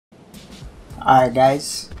Alright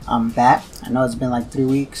guys, I'm back. I know it's been like 3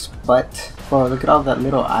 weeks, but bro, look at all that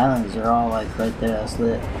little islands. They're all like right there. That's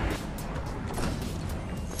lit.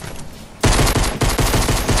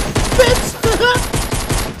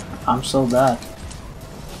 I'm so bad.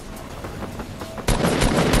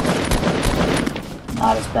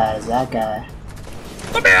 Not as bad as that guy.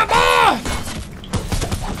 Come here, boy!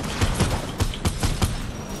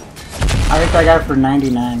 I hit that guy for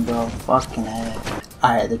 99, bro. Fucking heck.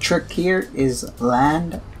 Alright, the trick here is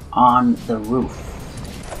land on the roof.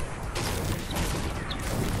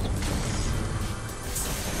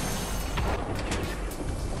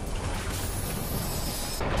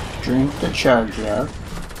 Drink the chug jug.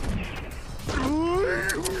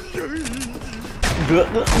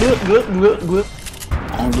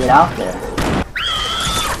 And get out there.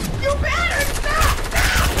 You better stop!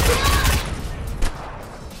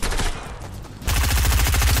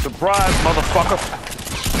 Surprise, motherfucker!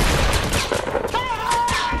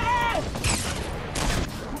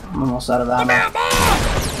 I'm almost out of ammo.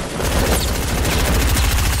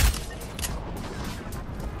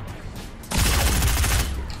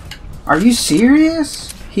 Are you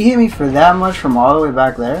serious? He hit me for that much from all the way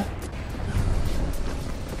back there?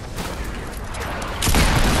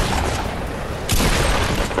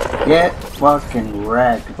 Get fucking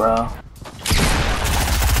wrecked, bro.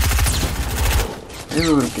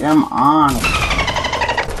 Dude, come on.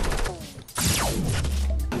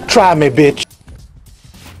 Try me, bitch.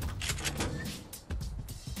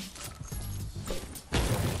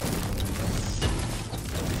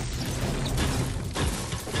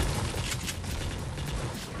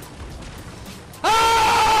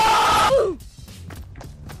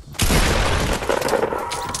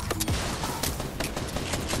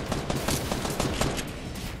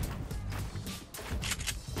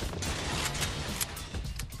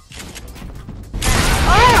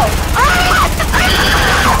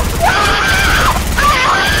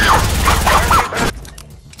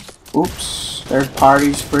 Oops, third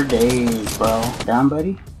parties for days, bro. Down,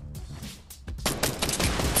 buddy?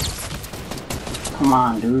 Come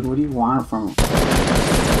on, dude. What do you want from me?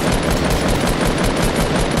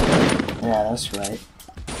 Yeah, that's right.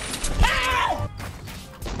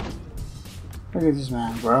 Look at this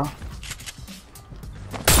man, bro.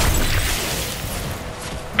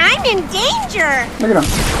 I'm in danger! Look at him.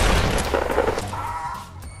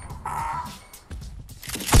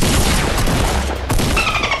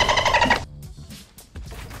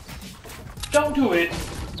 Don't do it!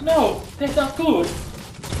 No, that's not good!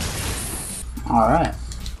 Alright.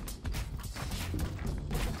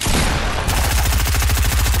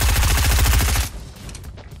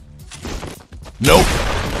 Nope.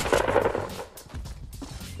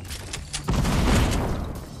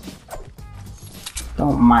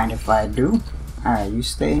 Don't mind if I do. Alright, you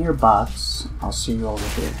stay in your box. I'll see you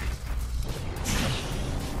over here.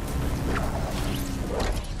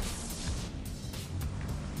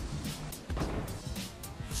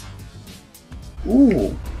 Ooh,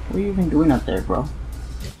 what are you even doing up there, bro?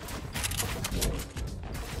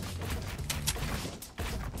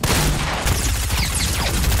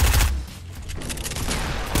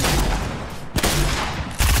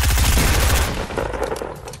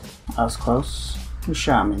 That was close. Who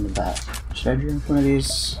shot me in the back? Should I drink one of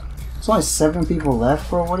these? There's only 7 people left,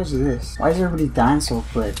 bro. What is this? Why is everybody dying so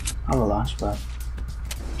quick? I have a launch pad.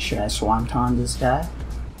 Should I swanton this guy?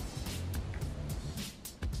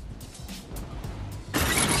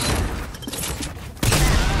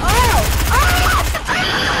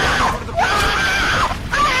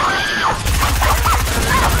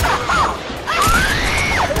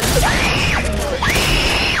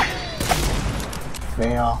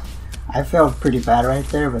 Fail. I failed pretty bad right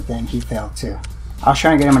there, but then he failed too. I was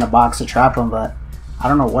trying to get him in a box to trap him, but I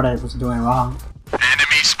don't know what I was doing wrong.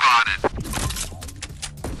 Enemy spotted.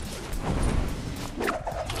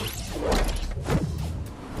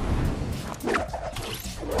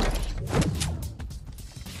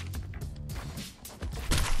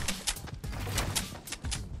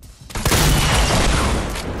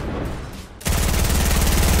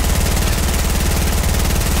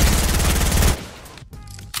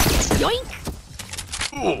 Yoink!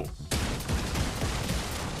 Ooh.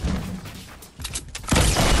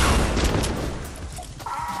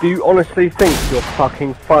 Do you honestly think you're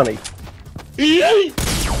fucking funny?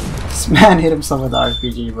 This man hit himself with the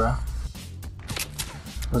RPG, bro.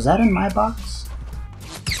 Was that in my box?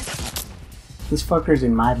 This fucker's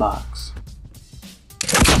in my box.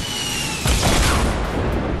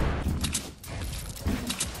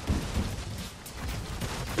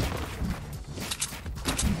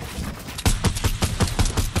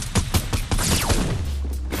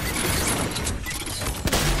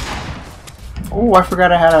 Oh, I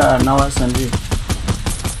forgot I had a no SMG.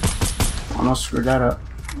 Almost screwed that up.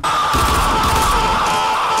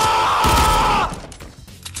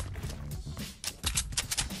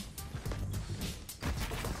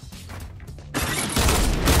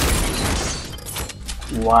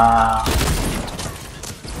 Wow.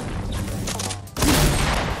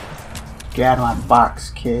 Get out of my box,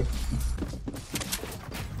 kid.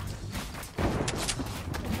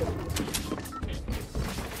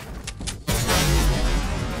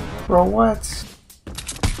 Bro, what?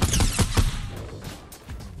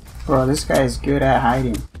 Bro, this guy is good at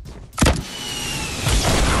hiding.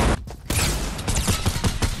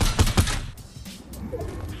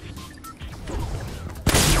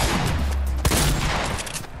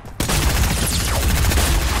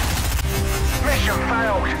 Mission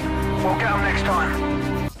failed. We'll get them next time.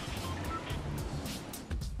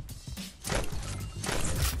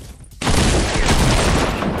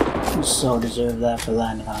 You so deserve that for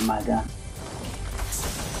landing on my gun.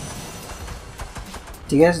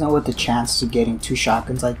 Do you guys know what the chances of getting 2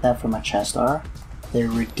 shotguns like that from a chest are? They're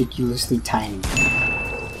ridiculously tiny.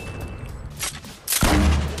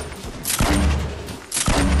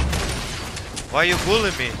 Why you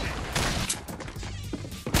bullying me?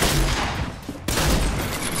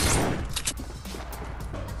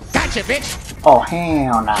 Gotcha, bitch. Oh,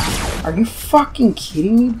 hell nah. Are you fucking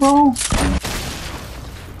kidding me, bro?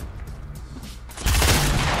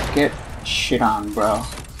 Get shit on, bro.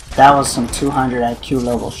 That was some 200 IQ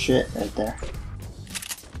level shit right there.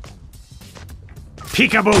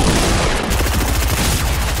 Peekaboo.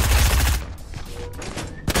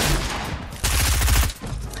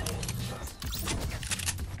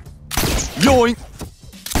 Yoink.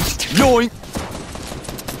 Yoink.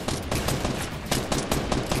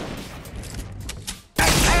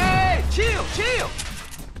 Hey, chill, chill.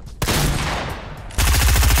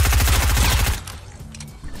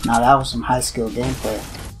 Now that was some high skill gameplay.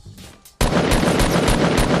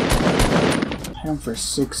 Hit him for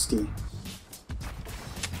 60.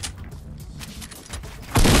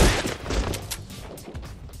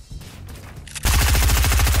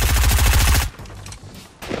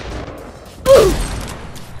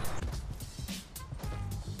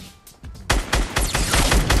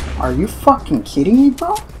 Are you fucking kidding me,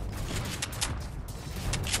 bro?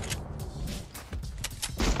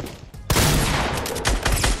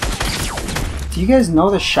 Do you guys know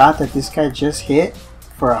the shot that this guy just hit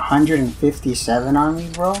for 157 on me,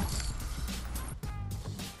 bro?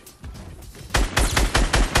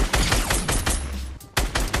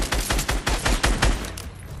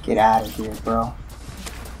 Get out of here, bro.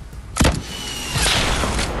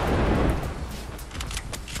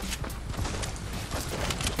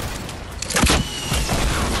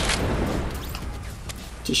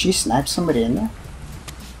 Did she snipe somebody in there?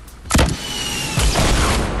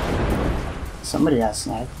 Somebody got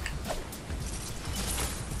sniped.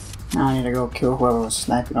 Now I need to go kill whoever was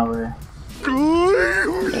sniping over here.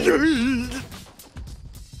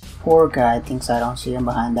 Poor guy thinks I don't see him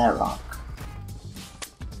behind that rock.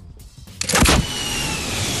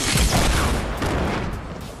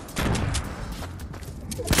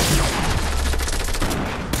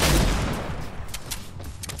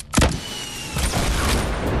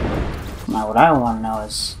 Now what I want to know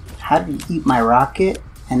is, how did he eat my rocket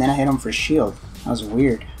and then I hit him for shield? That was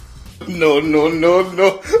weird. No, no, no,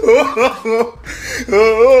 no.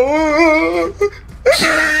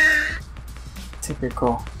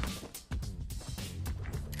 Typical.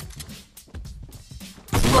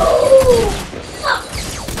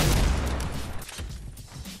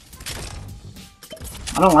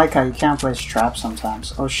 I don't like how you can't place traps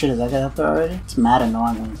sometimes. Oh shit, is that guy up there already? It's mad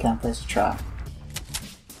annoying when you can't place a trap.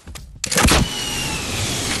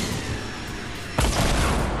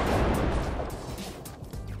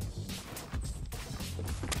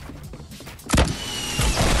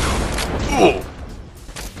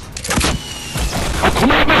 I'll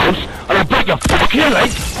come out mouse and I'll break your fucking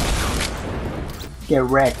leg. Get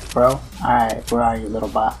wrecked, bro. Alright, where are you, little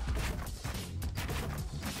bot?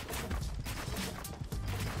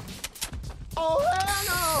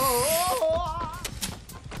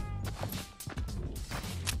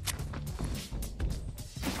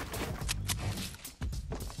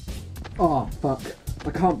 Oh, fuck.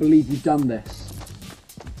 I can't believe you've done this.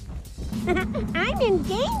 I'm in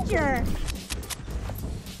danger!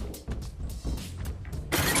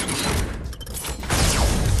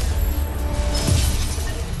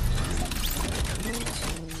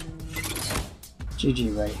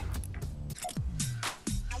 GG, buddy.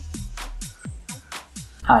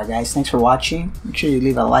 Alright guys, thanks for watching. Make sure you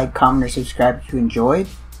leave a like, comment, or subscribe if you enjoyed.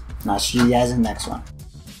 And I'll see you guys in the next one.